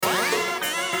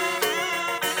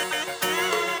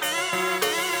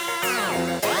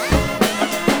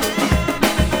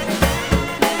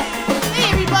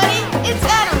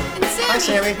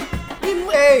Sammy.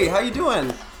 Hey, how you doing?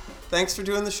 Thanks for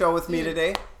doing the show with me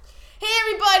today. Hey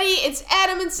everybody, it's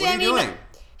Adam and Sammy. What are you doing?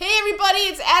 Hey everybody,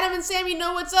 it's Adam and Sammy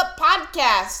Know What's Up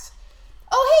podcast.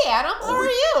 Oh hey Adam, how are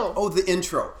you? Oh, the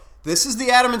intro. This is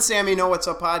the Adam and Sammy Know What's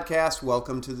Up podcast.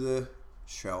 Welcome to the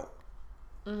show.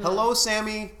 Mm-hmm. Hello,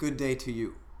 Sammy. Good day to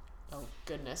you. Oh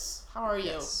goodness, how are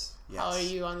you? Yes. How are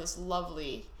you on this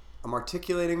lovely... I'm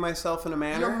articulating myself in a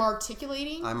manner. You're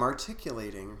marticulating? I'm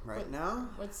articulating now.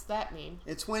 What's that mean?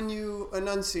 It's when you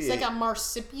enunciate. It's like a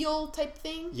marsupial type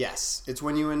thing? Yes. It's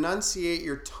when you enunciate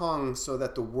your tongue so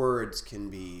that the words can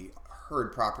be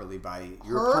heard properly by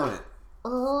your opponent.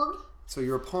 Heard? So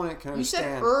your opponent can understand.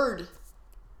 You said heard.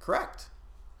 Correct.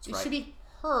 It should be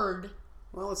heard.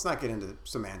 Well, let's not get into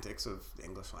semantics of the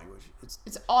English language.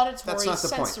 It's auditory, that's not the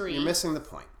sensory. point. You're missing the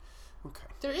point. Okay.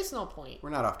 There is no point. We're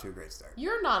not off to a great start.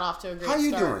 You're not off to a great start. How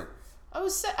you doing? I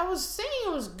was saying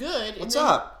it was good. What's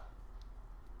up?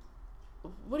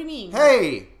 What do you mean?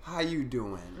 Hey, how you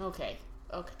doing? Okay.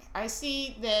 I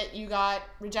see that you got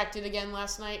rejected again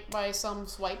last night by some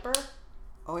swiper.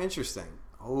 Oh, interesting.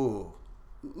 Oh,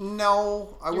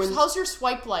 no, I wouldn't. How's your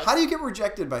swipe life? How do you get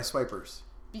rejected by swipers?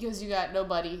 Because you got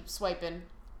nobody swiping.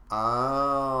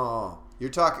 Oh,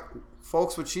 you're talking,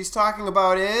 folks. What she's talking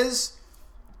about is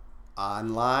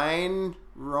online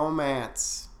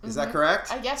romance. Is that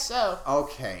correct? I guess so.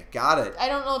 Okay, got it. I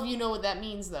don't know if you know what that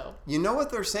means, though. You know what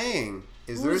they're saying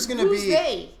is there's going to be... Who's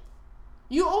they?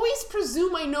 You always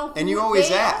presume I know who and you always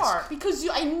they ask. are. Because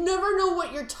I never know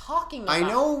what you're talking about. I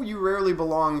know you rarely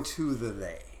belong to the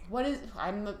they. What is...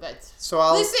 I'm not... So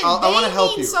I want to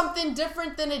help you. Something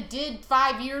different than it did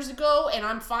 5 years ago, and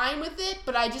I'm fine with it,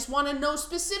 but I just want to know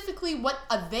specifically what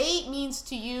a they means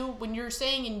to you when you're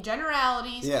saying in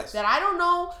generalities that I don't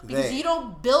know because you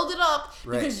don't build it up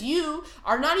because you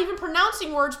are not even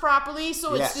pronouncing words properly,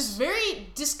 so it's just very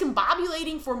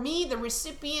discombobulating for me, the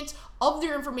recipient of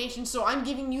their information, so I'm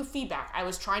giving you feedback. I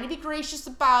was trying to be gracious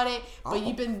about it, but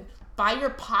you've been, by your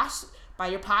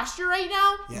posture right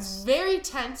now, it's very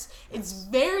tense. It's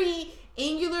very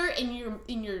angular, and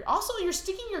you're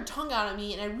sticking your tongue out at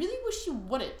me, and I really wish you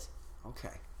wouldn't.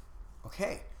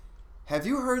 Okay. Have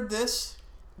you heard this?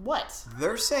 What?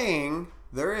 They're saying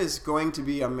there is going to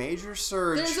be a major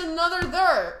surge. There's another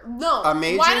there. No. A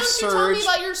major surge. Why don't you tell me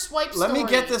about your swipe story? Let me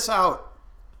get this out.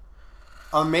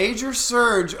 A major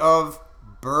surge of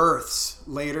births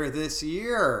later this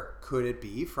year. Could it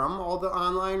be from all the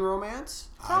online romance?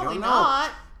 Probably I don't know.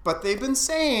 not. But they've been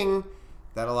saying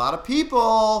that a lot of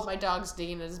people... My dog's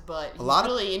digging his butt. He's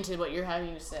really into what you're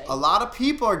having to say. A lot of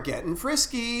people are getting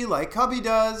frisky, like Cubby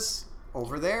does,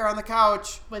 over there on the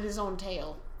couch. With his own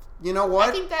tail. You know what?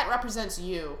 I think that represents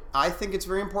you. I think it's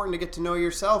very important to get to know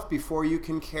yourself before you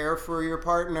can care for your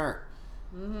partner.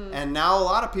 Mm-hmm. And now a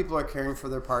lot of people are caring for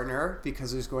their partner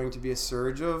because there's going to be a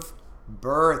surge of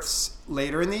births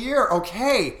later in the year.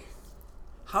 Okay.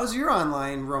 How's your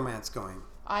online romance going?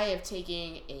 I have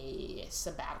taken a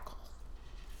sabbatical.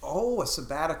 Oh, a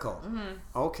sabbatical.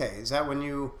 Mm-hmm. Okay, is that when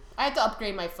you... I had to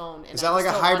upgrade my phone. Is that like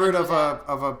a hybrid of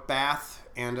a bath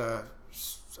and a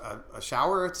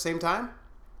shower at the same time?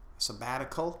 A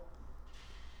sabbatical?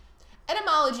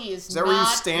 Etymology is that where you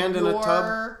stand in a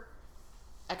tub?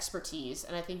 Expertise,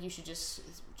 and I think you should just.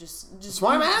 That's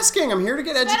why I'm asking. I'm here to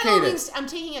get educated. I'm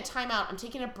taking a timeout. I'm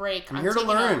taking a break. I'm here to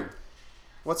learn.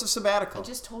 What's a sabbatical? I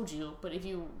just told you, but if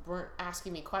you weren't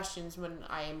asking me questions when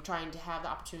I am trying to have the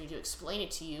opportunity to explain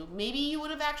it to you, maybe you would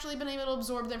have actually been able to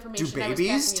absorb the information. Do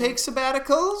babies take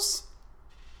sabbaticals?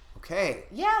 Okay.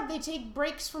 Yeah, they take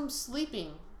breaks from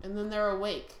sleeping, and then they're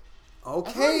awake.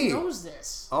 Okay. Everyone knows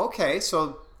this. Okay,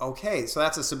 so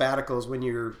that's a sabbatical is when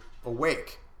you're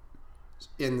awake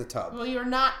in the tub. Well, you're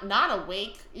not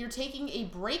awake. You're taking a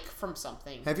break from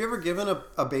something. Have you ever given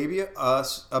a baby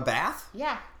a bath?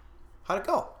 Yeah. How'd it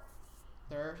go?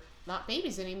 They're not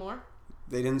babies anymore.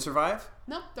 They didn't survive?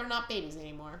 Nope, they're not babies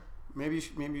anymore. Maybe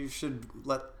you should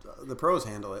let the pros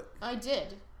handle it. I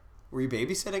did. Were you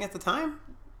babysitting at the time?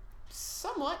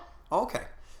 Somewhat. Okay.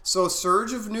 So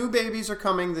surge of new babies are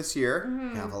coming this year.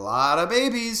 Mm-hmm. Have a lot of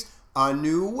babies. A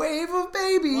new wave of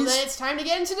babies. Well, then it's time to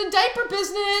get into the diaper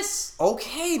business.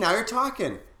 Okay, now you're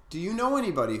talking. Do you know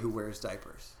anybody who wears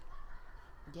diapers?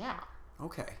 Yeah.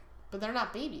 Okay. But they're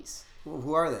not babies. Well,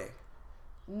 who are they?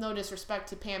 No disrespect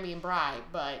to Pammy and Bri,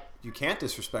 but... You can't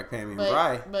disrespect Pammy and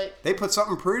Bri. But they put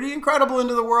something pretty incredible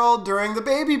into the world during the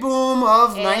baby boom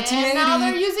of 1980. And now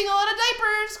they're using a lot of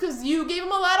diapers because you gave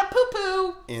them a lot of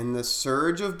poo-poo. In the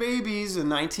surge of babies in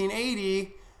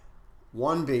 1980,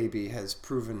 one baby has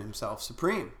proven himself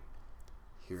supreme.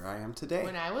 Here I am today.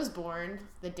 When I was born,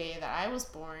 the day that I was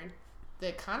born, the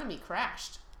economy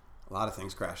crashed. A lot of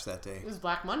things crashed that day. It was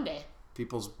Black Monday.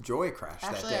 people's joy crashed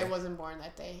that day. Actually, I wasn't born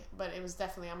that day, but it was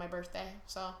definitely on my birthday.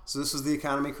 So this was the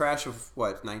economy crash of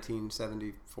what,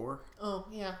 1974? Oh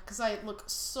yeah, because I look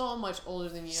so much older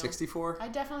than you. 64? I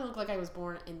definitely look like I was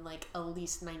born in like at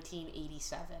least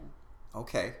 1987.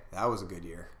 Okay, that was a good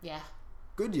year. Yeah.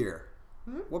 Good year.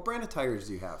 Mm-hmm. What brand of tires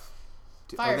do you have?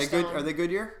 Firestone. Are they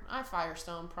Goodyear?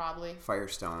 Firestone, probably.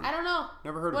 Firestone. I don't know.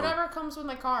 Never heard of them. Whatever comes with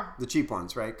my car. The cheap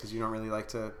ones, right? Because you don't really like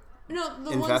to the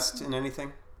invest in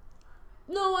anything?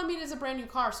 No, I mean, it's a brand new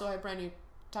car, so I have brand new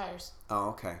tires.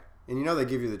 Oh, okay. And you know they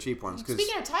give you the cheap ones.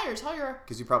 Speaking of tires, how you're...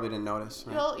 Because you probably didn't notice.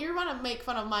 Right? You're going to make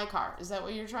fun of my car. Is that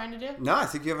what you're trying to do? No, I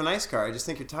think you have a nice car. I just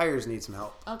think your tires need some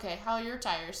help. Okay, how are your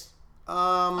tires?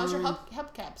 How's your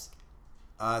hubcaps?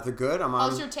 They're good.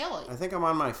 How's your taillight? I think I'm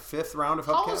on my 5th round of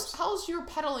hubcaps. How's your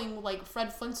pedaling like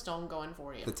Fred Flintstone going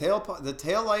for you? The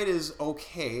tail light is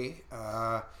okay.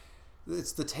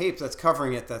 It's the tape that's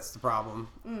covering it that's the problem.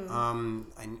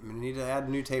 I need to add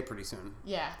new tape pretty soon.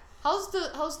 Yeah. How's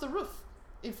the roof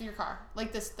of your car?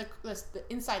 Like the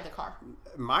inside the car.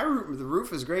 The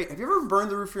roof is great. Have you ever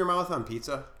burned the roof of your mouth on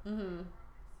pizza? Mm-hmm.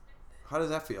 How does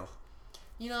that feel?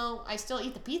 I still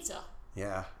eat the pizza.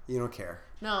 Yeah, you don't care.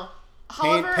 No.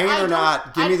 Pain or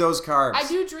not, give me those carbs. I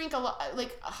do drink a lot,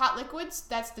 like hot liquids.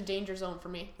 That's the danger zone for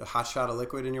me. A hot shot of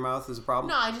liquid in your mouth is a problem?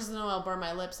 No, I just know I'll burn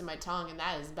my lips and my tongue, and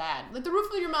that is bad. Like the roof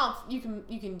of your mouth, you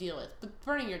can deal with, but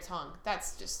burning your tongue,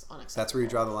 that's just unacceptable. That's where you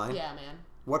draw the line? Yeah, man.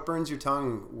 What burns your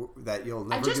tongue that you'll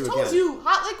never do again? I just told you,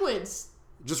 hot liquids.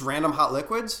 Just random hot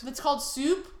liquids? It's called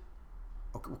soup.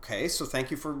 Okay, so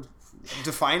thank you for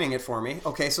defining it for me.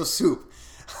 Okay, so soup.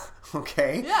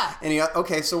 Okay. Yeah.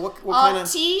 Okay, so what kind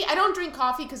of... Tea. I don't drink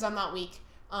coffee because I'm not weak.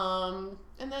 And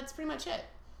that's pretty much it.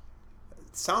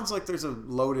 Sounds like there's a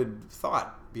loaded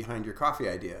thought behind your coffee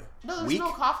idea. No, there's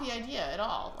no coffee idea at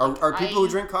all. Are people who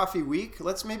drink coffee weak?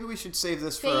 Maybe we should save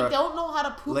this for They don't know how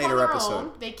to poop on their episode.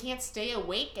 own. They can't stay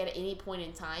awake at any point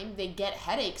in time. They get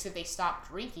headaches if they stop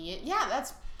drinking it. Yeah,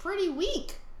 that's pretty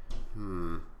weak.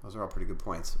 Those are all pretty good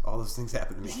points. All those things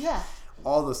happen to me. Yeah.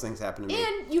 All those things happen to me.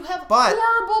 And you have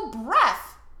horrible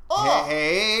breath. Oh.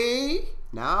 Hey,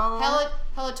 now...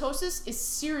 Halitosis is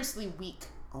seriously weak.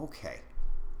 Okay,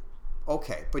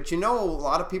 but a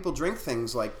lot of people drink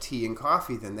things like tea and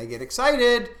coffee, then they get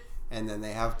excited, and then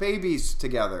they have babies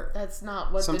together. That's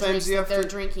not what they're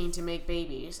drinking to make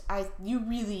babies. You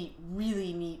really,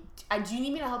 really need... Do you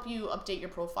need me to help you update your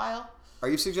profile? Are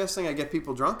you suggesting I get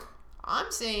people drunk?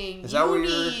 I'm saying you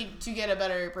need to get a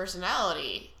better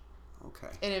personality.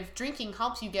 Okay. And if drinking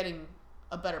helps you getting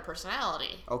a better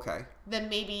personality, okay, then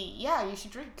maybe, you should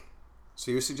drink.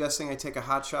 So you're suggesting I take a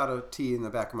hot shot of tea in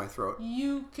the back of my throat?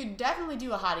 You could definitely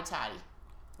do a hottie toddy.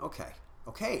 Okay.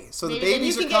 So maybe the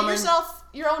babies are coming. You can get yourself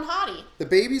your own hottie. The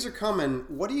babies are coming.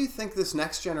 What do you think this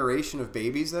next generation of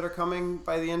babies that are coming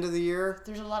by the end of the year?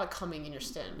 There's a lot of coming in your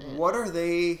stint, man. What are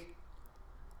they...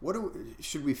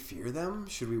 should we fear them?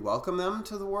 Should we welcome them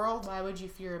to the world? Why would you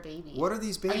fear a baby? What are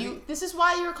these babies? This is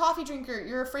why you're a coffee drinker.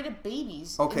 You're afraid of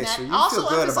babies. Okay, so you feel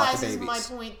good about the babies. Also emphasizes my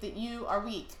point that you are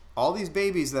weak. All these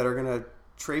babies that are going to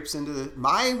traipse into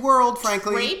my world,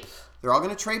 frankly. Trape? They're all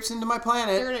going to traipse into my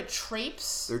planet. They're going to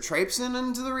traipse? They're traipsing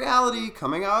into the reality,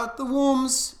 coming out the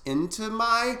wombs, into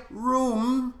my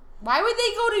room. Why would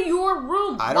they go to your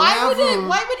room? I don't have room.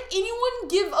 Why would anyone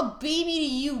give a baby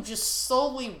to you just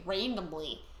solely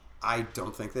randomly? I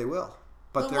don't think they will.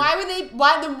 But then why would they?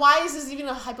 Why is this even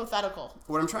a hypothetical?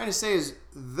 What I'm trying to say is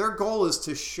their goal is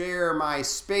to share my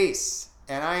space,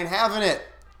 and I ain't having it.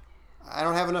 I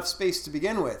don't have enough space to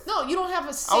begin with. No, you don't have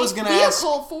a safe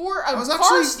vehicle for a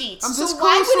car seat. So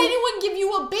why would anyone give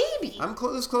you a baby? I'm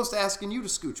this close to asking you to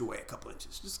scooch away a couple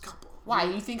inches, just a couple. Why?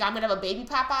 You think I'm gonna have a baby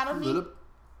pop out of me?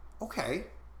 Okay.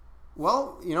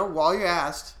 Well, while you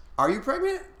asked, are you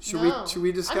pregnant? Should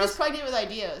we discuss? I'm just pregnant with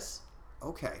ideas.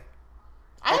 Okay.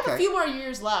 I have a few more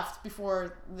years left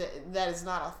before that is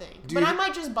not a thing. But I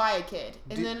might just buy a kid,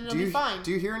 and then it'll be fine.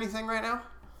 Do you hear anything right now?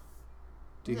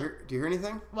 Do you hear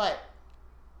anything? What?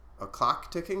 A clock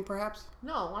ticking, perhaps?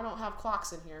 No, I don't have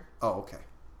clocks in here. Oh,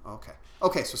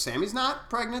 okay. So Sammy's not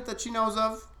pregnant that she knows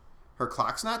of. Her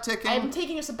clock's not ticking. I'm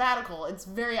taking a sabbatical. It's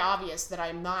very obvious that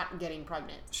I'm not getting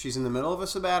pregnant. She's in the middle of a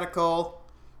sabbatical.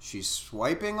 She's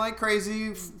swiping like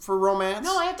crazy for romance.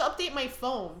 No, I have to update my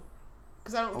phone.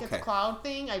 Because I don't get the cloud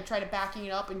thing. I tried backing it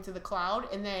up into the cloud,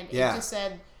 and then it just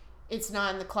said it's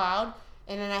not in the cloud.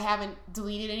 And then I haven't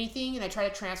deleted anything, and I try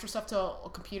to transfer stuff to a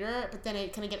computer, but then I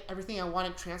kind of get everything I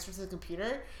wanted transferred to the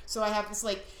computer. So I have this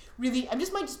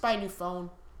might just buy a new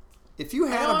phone. If you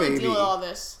had a baby, deal with all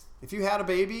this. If you had a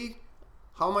baby,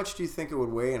 how much do you think it would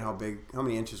weigh, and how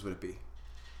many inches would it be?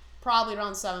 Probably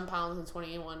around 7 pounds and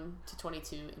 21 to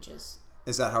 22 inches.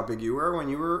 Is that how big you were when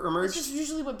you were emerged? It's just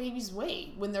usually what babies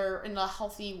weigh when they're in a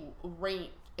healthy range.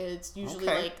 It's usually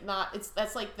like not.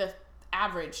 That's like the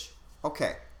average.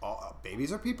 Okay.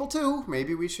 Babies are people too.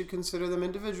 Maybe we should consider them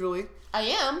individually. I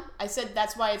am. I said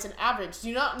that's why it's an average. Do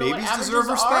you not know babies what averages deserve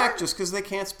respect are? Just because they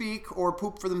can't speak or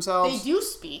poop for themselves? They do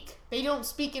speak. They don't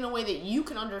speak in a way that you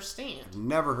can understand. I've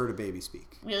never heard a baby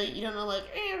speak. Really? You don't know, like,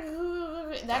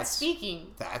 that's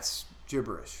speaking. That's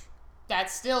gibberish.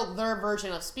 That's still their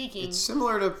version of speaking. It's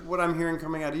similar to what I'm hearing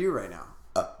coming out of you right now.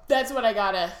 That's what I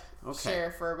gotta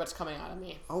share for what's coming out of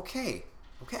me.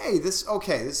 Okay, this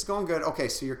is going good. Okay,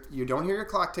 so you don't hear your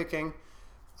clock ticking.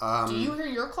 Do you hear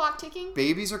your clock ticking?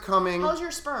 Babies are coming. How's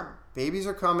your sperm? Babies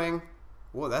are coming.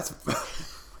 Whoa, that's...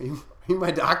 Are you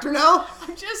my doctor now?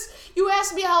 You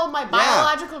asked me how my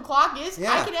biological clock is.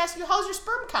 Yeah. I can ask you, how's your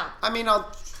sperm count? I mean, I'll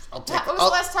take... When was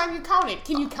the last time you counted?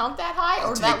 Can you count that high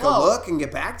or that low? I'll take a look and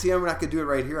get back to you. I'm not going to do it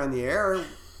right here on the air,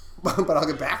 but I'll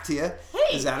get back to you.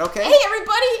 Hey. Is that okay? Hey,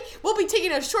 everybody. We'll be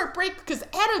taking a short break because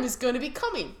Adam is going to be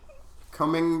coming.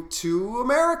 Coming to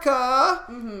America.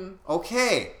 Mm-hmm.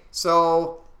 Okay,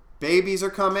 so babies are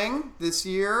coming this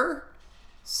year.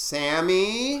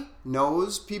 Sammy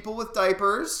knows people with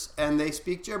diapers, and they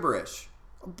speak gibberish.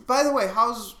 By the way,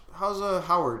 how's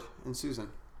Howard and Susan?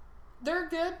 They're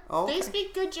good. Oh, okay. They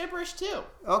speak good gibberish too.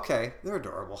 Okay, they're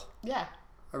adorable. Yeah.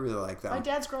 I really like them. My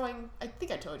dad's growing, I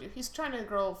think I told you, he's trying to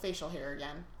grow facial hair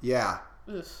again. Yeah.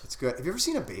 Ugh. It's good. Have you ever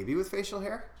seen a baby with facial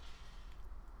hair?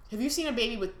 Have you seen a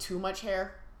baby with too much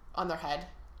hair on their head?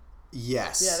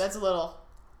 Yes. Yeah, that's a little.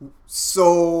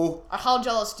 So. How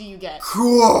jealous do you get?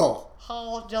 Cool.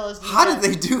 How jealous do you How get?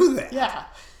 did they do that? Yeah.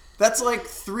 That's like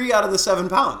 3 out of the 7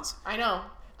 pounds. I know.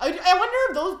 I wonder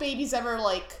if those babies ever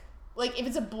like if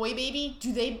it's a boy baby,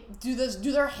 do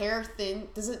their hair thin?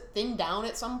 Does it thin down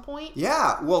at some point?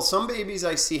 Yeah. Well, some babies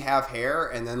I see have hair,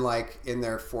 and then like in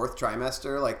their 4th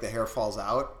trimester, like the hair falls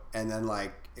out, and then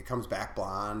like it comes back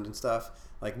blonde and stuff.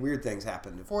 Like weird things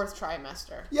happen. 4th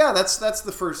trimester. Yeah, that's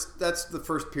the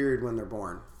first period when they're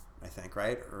born, I think,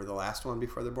 right? Or the last one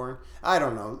before they're born. I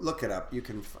don't know. Look it up. You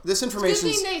can. This information.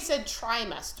 Good thing they said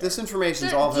trimester. This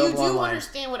information's all available online. Do you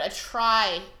understand what a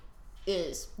tri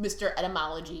is, Mr.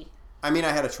 Etymology? I mean, I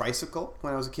had a tricycle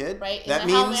when I was a kid. Right. That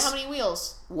and means how many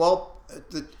wheels? Well,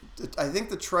 I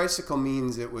think the tricycle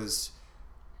means it was.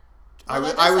 I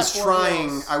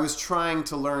was trying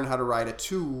to learn how to ride a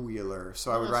 2-wheeler,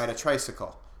 so I would ride a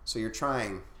tricycle. So you're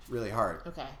trying really hard.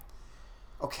 Okay.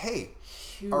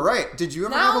 All right. Did you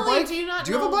ever have a bike? Do you have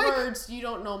a bike? Words, you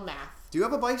don't know math. Do you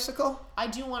have a bicycle? I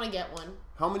do want to get one.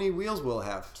 How many wheels will it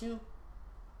have? 2.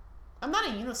 I'm not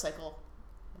a unicycle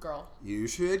girl. You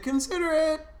should consider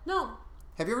it. No.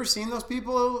 Have you ever seen those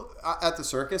people at the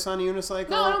circus on a unicycle?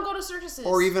 No, I don't go to circuses.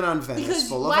 Or even on Venice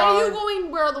Boulevard. Why are you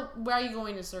going? Where are you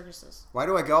going to circuses? Why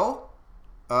do I go?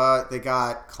 They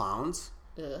got clowns.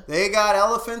 Ugh. They got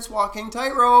elephants walking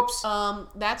tight ropes.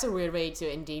 That's a weird way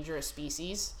to endanger a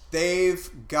species. They've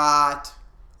got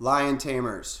lion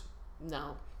tamers.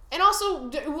 No. And also,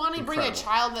 do you want to bring a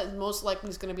child that most likely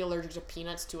is going to be allergic to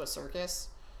peanuts to a circus?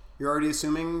 You're already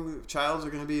assuming childs are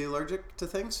going to be allergic to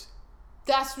things?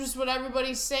 That's just what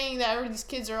everybody's saying, that these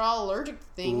kids are all allergic to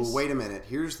things. Well, wait a minute.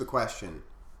 Here's the question.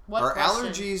 What question?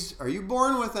 Allergies, are you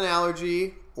born with an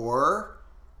allergy or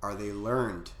are they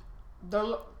learned?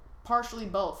 They're partially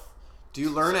both. Do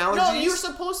you learn allergies? No, you're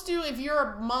supposed to, if you're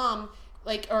a mom,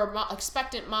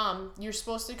 expectant mom, you're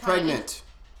supposed to kind Pregnant.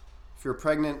 If you're a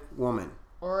pregnant woman.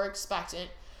 Or expectant.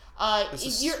 Let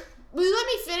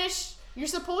me finish. You're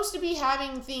supposed to be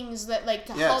having things that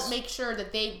help make sure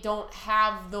that they don't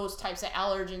have those types of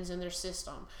allergens in their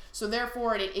system. So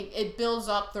therefore, it builds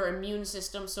up their immune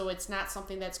system, so it's not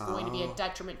something that's going to be a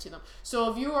detriment to them. So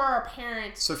if you are a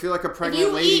parent, so if you're like a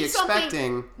pregnant lady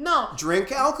expecting,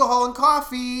 drink alcohol and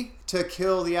coffee to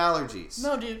kill the allergies.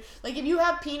 No, dude. Like if you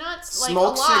have peanuts,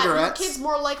 smoke cigarettes, your kid's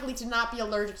more likely to not be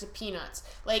allergic to peanuts.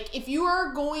 Like if you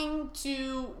are going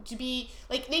to be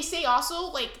they say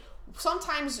also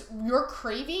sometimes your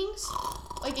cravings,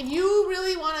 if you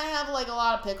really want to have a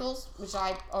lot of pickles, which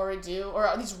I already do,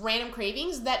 or these random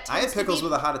cravings, I had pickles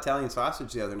with a hot Italian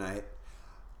sausage the other night.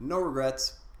 No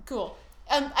regrets. Cool.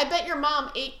 And I bet your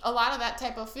mom ate a lot of that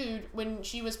type of food when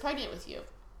she was pregnant with you.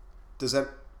 Does that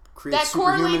create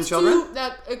superhuman children?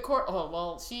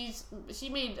 She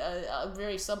made a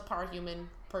very subpar human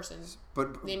person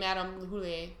named Adam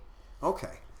Houlier.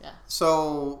 Okay. Yeah.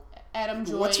 So Adam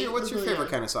Joy. What's your favorite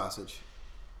kind of sausage?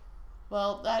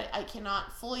 Well, that I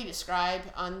cannot fully describe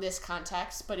on this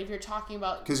context, but if you're talking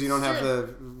about... Because you don't have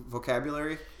the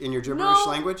vocabulary in your gibberish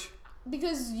language?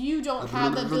 Because you don't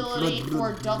have the ability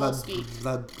for double speak.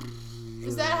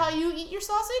 Is that how you eat your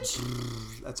sausage?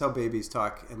 That's how babies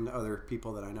talk and other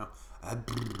people that I know.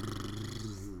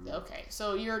 Okay,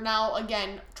 so you're now,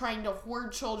 again, trying to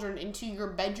hoard children into your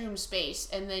bedroom space,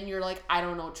 and then you're like, I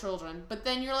don't know children. But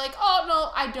then you're like, oh,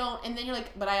 no, I don't. And then you're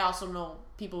like, but I also know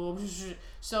people.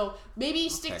 So maybe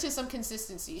stick to some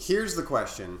consistencies. Here's the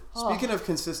question. Speaking of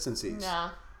consistencies. Yeah.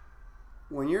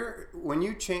 When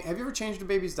you change, have you ever changed a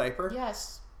baby's diaper?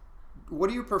 Yes. What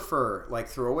do you prefer? Like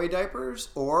throwaway diapers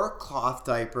or cloth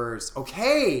diapers?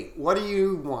 Okay, what do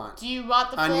you want? Do you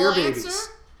want the full on your answer? Babies?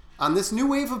 On this new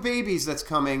wave of babies that's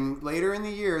coming later in the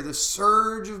year, the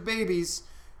surge of babies,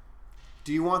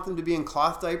 do you want them to be in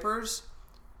cloth diapers,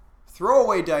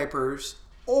 throwaway diapers,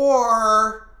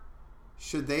 or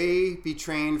should they be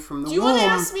trained from the womb? Do you want to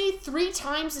ask me 3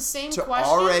 times the same question? To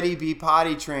already be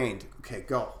potty trained. Okay,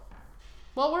 go.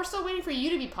 Well, we're still waiting for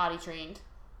you to be potty trained.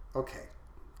 Okay.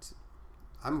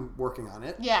 I'm working on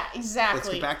it. Yeah, exactly. Let's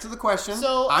get back to the question.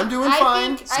 So I'm doing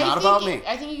fine. It's not about me.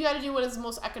 I think you got to do what is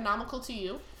most economical to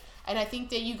you. And I think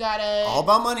that you gotta... All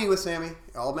about money with Sammy.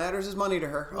 All matters is money to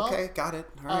her. Well, okay, got it.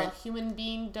 All right. A human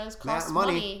being does cost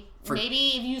money.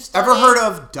 Maybe if you started... Ever heard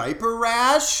of diaper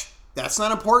rash? That's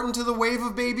not important to the wave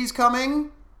of babies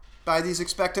coming by these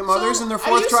expectant mothers in their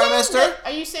 4th trimester?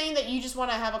 Are you saying that you just want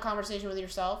to have a conversation with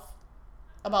yourself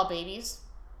about babies?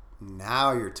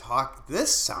 Now you're talking...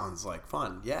 This sounds like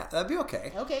fun. Yeah, that'd be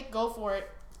okay. Okay, go for it.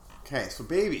 Okay, so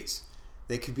babies...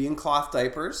 They could be in cloth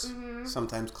diapers. Mm-hmm.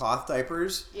 Sometimes cloth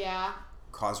diapers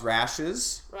cause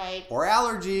rashes. Right. Or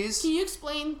allergies. Can you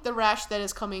explain the rash that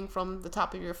is coming from the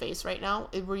top of your face right now?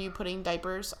 Were you putting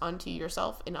diapers onto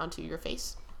yourself and onto your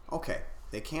face? Okay.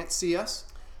 They can't see us.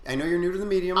 I know you're new to the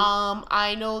medium.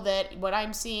 I know that what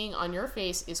I'm seeing on your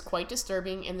face is quite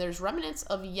disturbing, and there's remnants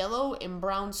of yellow and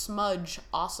brown smudge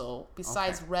also,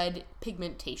 besides red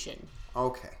pigmentation.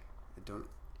 Okay. I don't...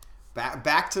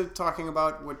 Back to talking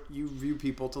about what you view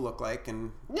people to look like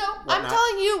and whatnot. I'm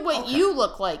telling you what you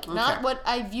look like, not what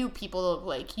I view people to look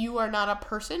like. You are not a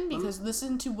person because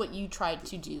listen to what you tried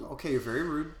to do. Okay, you're very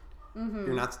rude. Mm-hmm.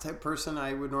 You're not the type of person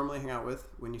I would normally hang out with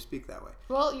when you speak that way.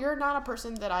 Well, you're not a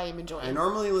person that I am enjoying. I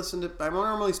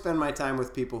normally spend my time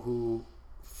with people who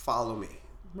follow me.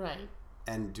 Right.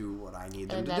 And do what I need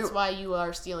them to do. And that's why you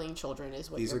are stealing children is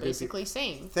what you're basically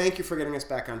saying. Thank you for getting us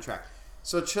back on track.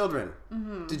 So children,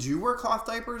 did you wear cloth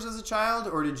diapers as a child,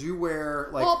 or did you wear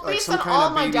based some on kind all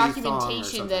of my baby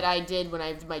documentation that I did when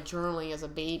I did my journaling as a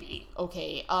baby?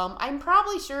 Okay, I'm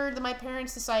probably sure that my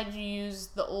parents decided to use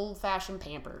the old-fashioned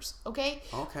Pampers. Okay,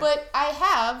 but I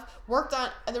have worked on.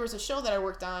 There was a show that I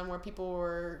worked on where people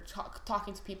were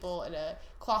talking to people at a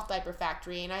cloth diaper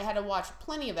factory, and I had to watch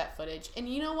plenty of that footage. And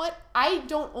you know what? I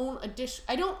don't own a dish.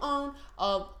 I don't own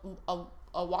a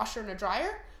washer and a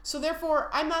dryer. So therefore,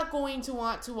 I'm not going to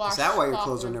want to wash. Is that why your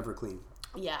clothes are never clean?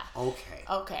 Yeah. Okay.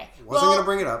 Wasn't going to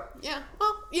bring it up. Yeah.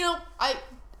 Well,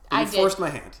 I forced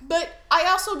my hand. But I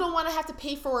also don't want to have to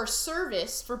pay for a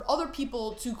service for other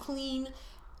people to clean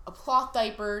cloth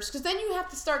diapers, because then you have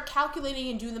to start calculating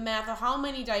and doing the math of how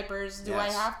many diapers do I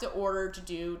have to order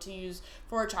to use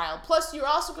for a child. Plus, you're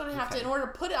also going to have to, in order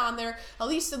to put it on there, at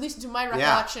least to my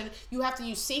recollection, you have to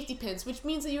use safety pins, which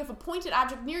means that you have a pointed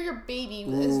object near your baby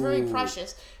that is very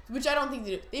precious, which I don't think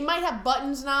they do. They might have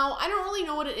buttons now. I don't really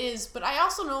know what it is, but I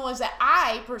also know is that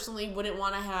I personally wouldn't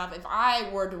want to have, if I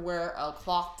were to wear a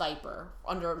cloth diaper,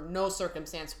 under no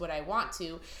circumstance would I want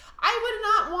to. I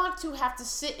would not want to have to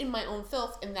sit in my own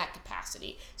filth in that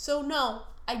capacity. So no,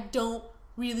 I don't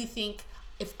really think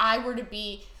if I were to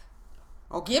be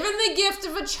given the gift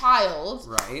of a child,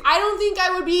 I don't think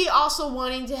I would be also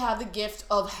wanting to have the gift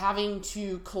of having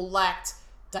to collect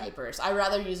diapers. I'd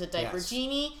rather use a diaper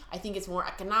genie. I think it's more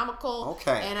economical.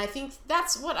 And I think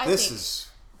that's what I think.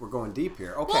 We're going deep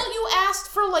here. Okay. Well, you asked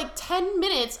for like 10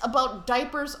 minutes about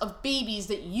diapers of babies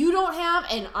that you don't have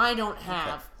and I don't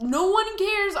have. No one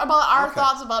cares about our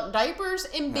thoughts about diapers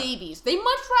and babies. They much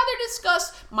rather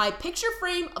discuss my picture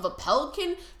frame of a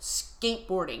pelican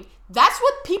skateboarding. That's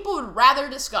what people would rather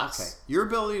discuss. Okay. Your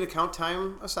ability to count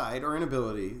time aside, or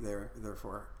inability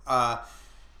therefore.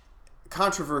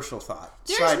 Controversial thought.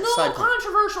 There's no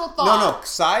controversial thought. No.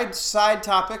 Side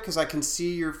topic, because I can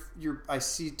see I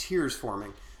see tears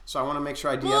forming. So I want to make sure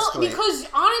I de-escalate. Well, because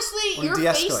honestly, your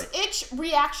face itch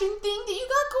reaction thing that you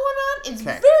got going on is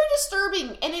very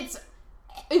disturbing, and it's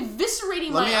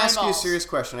eviscerating my eyeballs. Let me ask you a serious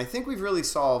question. I think we've really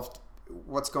solved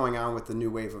what's going on with the new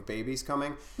wave of babies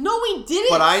coming. No, we didn't.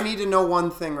 But I need to know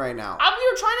one thing right now.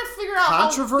 We were trying to figure out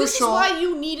how this is why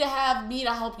you need to have me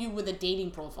to help you with a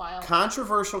dating profile.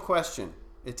 Controversial question.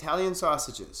 Italian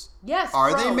sausages. Yes.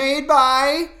 Are they made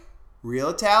by real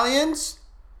Italians?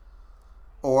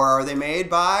 Or are they made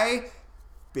by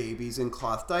babies in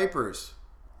cloth diapers.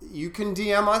 You can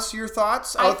DM us your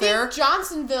thoughts out there. I think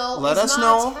Johnsonville is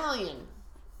not Italian.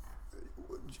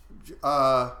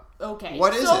 Okay.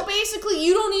 What is it? So basically,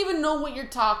 you don't even know what you're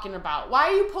talking about. Why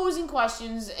are you posing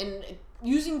questions and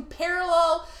using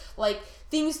parallel, like,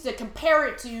 things to compare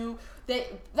it to?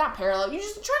 Not parallel. You're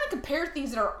just trying to compare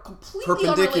things that are completely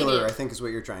perpendicular, unrelated. I think is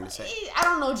what you're trying to say. I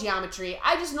don't know geometry.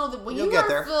 I just know that what you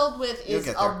are filled with is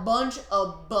a bunch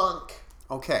of bunk.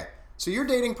 Okay. So your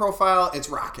dating profile, it's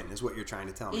rocking, is what you're trying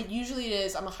to tell me. It usually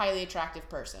is. I'm a highly attractive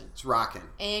person. It's rocking.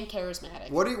 And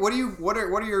charismatic. What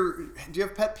are your? Do you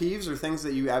have pet peeves or things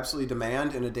that you absolutely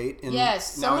demand in a date?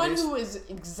 Yes, nowadays? Someone who is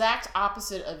exact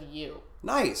opposite of you.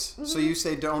 Nice. Mm-hmm. So you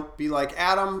say, don't be like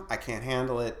Adam. I can't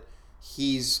handle it.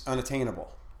 He's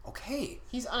unattainable. Okay.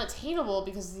 He's unattainable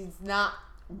because he's not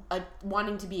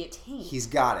wanting to be attained. He's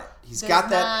got it. He's got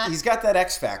that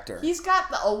X factor. He's got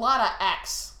a lot of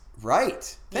X.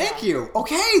 Right. Thank you.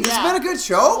 Okay, this has been a good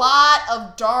show. A lot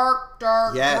of dark,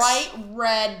 bright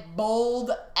red, bold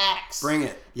X. Bring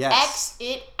it. Yes. X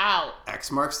it out.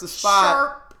 X marks the spot.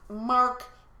 Sharp mark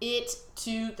it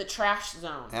to the trash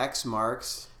zone. X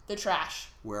marks the trash.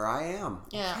 Where I am.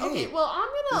 Yeah. Okay. Well, I'm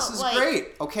gonna. This is great.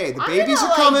 Okay, the babies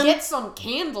are coming. Get some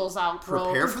candles out, bro.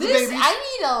 Prepare for the babies. I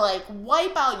need to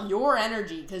wipe out your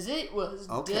energy because it was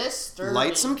disturbing.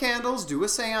 Light some candles. Do a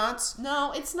seance.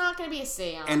 No, it's not gonna be a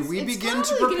seance. And we begin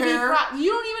to prepare.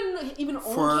 You don't even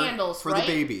own candles, for right?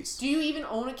 the babies. Do you even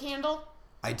own a candle?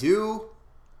 I do.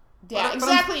 Yeah,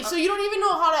 exactly. So you don't even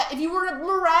know how to. If you were to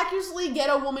miraculously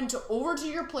get a woman over to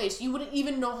your place, you wouldn't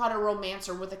even know how to romance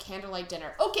her with a candlelight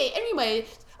dinner. Okay. Anyway,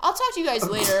 I'll talk to you guys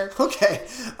later. Okay.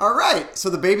 All right.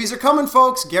 So the babies are coming,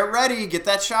 folks. Get ready. Get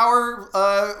that shower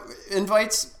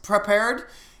invites prepared.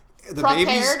 The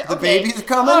babies are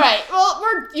coming. All right.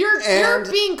 Well, you're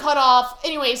being cut off.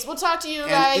 Anyways, we'll talk to you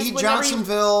guys. And eat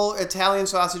Johnsonville Italian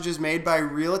sausages made by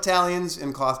real Italians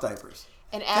in cloth diapers.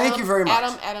 And Adam, thank you very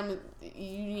much. Adam,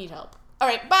 you need help. All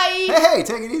right. Bye. Hey,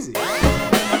 take it easy.